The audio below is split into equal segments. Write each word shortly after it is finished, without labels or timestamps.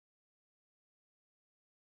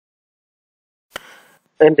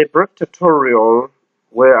In the brief tutorial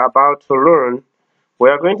we're about to learn, we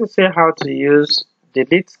are going to see how to use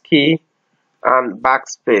delete key and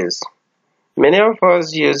backspace. Many of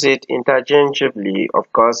us use it interchangeably.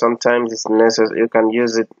 Of course, sometimes it's necessary. You can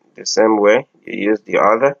use it the same way you use the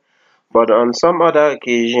other, but on some other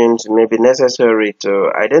occasions it may be necessary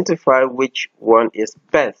to identify which one is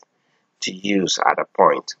best to use at a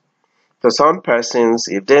point. So some persons,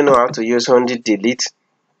 if they know how to use only delete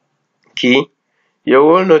key, you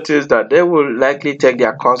will notice that they will likely take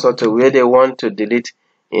their cursor to where they want to delete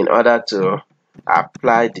in order to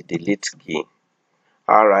apply the delete key.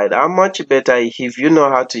 Alright, how much better if you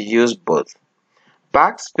know how to use both?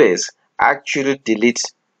 Backspace actually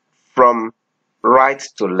deletes from right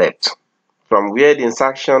to left, from where the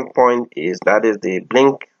insertion point is, that is the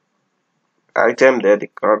blink item there, the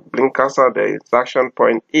blink cursor, the insertion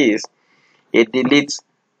point is, it deletes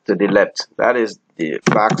to the left. That is the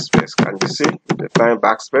backspace. Can you see? Define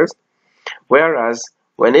backspace. Whereas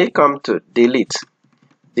when it comes to delete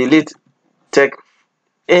take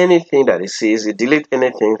anything that it says, it delete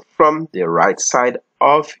anything from the right side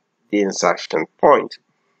of the insertion point.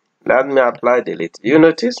 Let me apply delete. You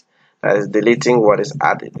notice that is deleting what is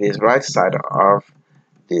at the right side of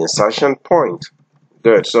the insertion point.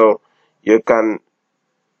 Good. So you can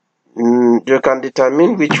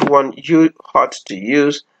determine which one you ought to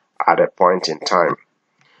use at a point in time.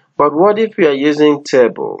 But what if we are using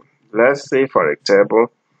table? Let's say for a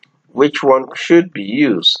table, which one should be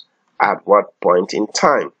used at what point in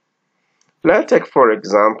time? Let's take for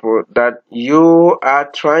example that you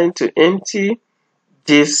are trying to empty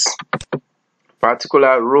this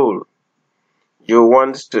particular row. You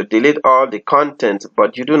want to delete all the content,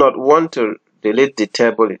 but you do not want to delete the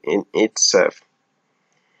table in itself.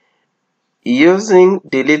 Using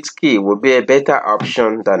delete key will be a better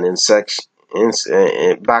option than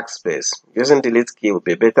backspace. Using delete key will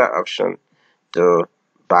be a better option to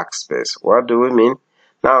backspace. What do we mean?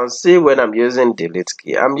 Now see, when I'm using delete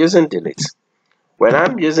key, I'm using delete. When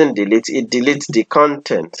I'm using delete, it deletes the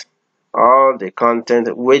content, all the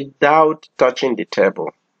content without touching the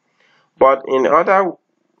table. But in order,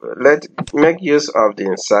 let's make use of the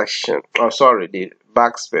insertion, the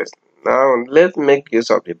backspace. Now let's make use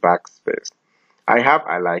of the backspace. I have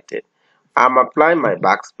highlighted. I'm applying my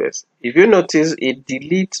backspace. If you notice, it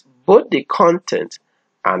deletes both the content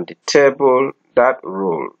and the table, that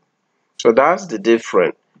rule. So that's the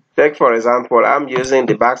difference. Take for example, I'm using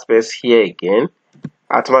the backspace here again,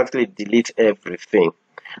 automatically delete everything.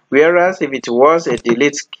 Whereas if it was a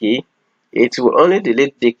delete key, it will only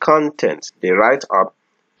delete the content, the write up,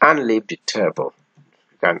 and leave the table.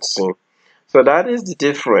 You can see. So that is the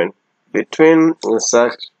difference between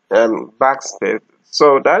backspace.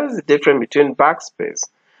 So that is the difference between backspace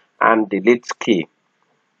and delete key.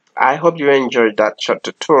 I hope you enjoyed that short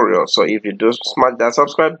tutorial. So if you do, smash that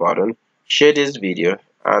subscribe button, share this video,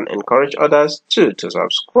 and encourage others too to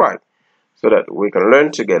subscribe so that we can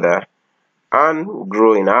learn together and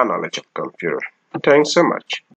grow in our knowledge of computer. Thanks so much.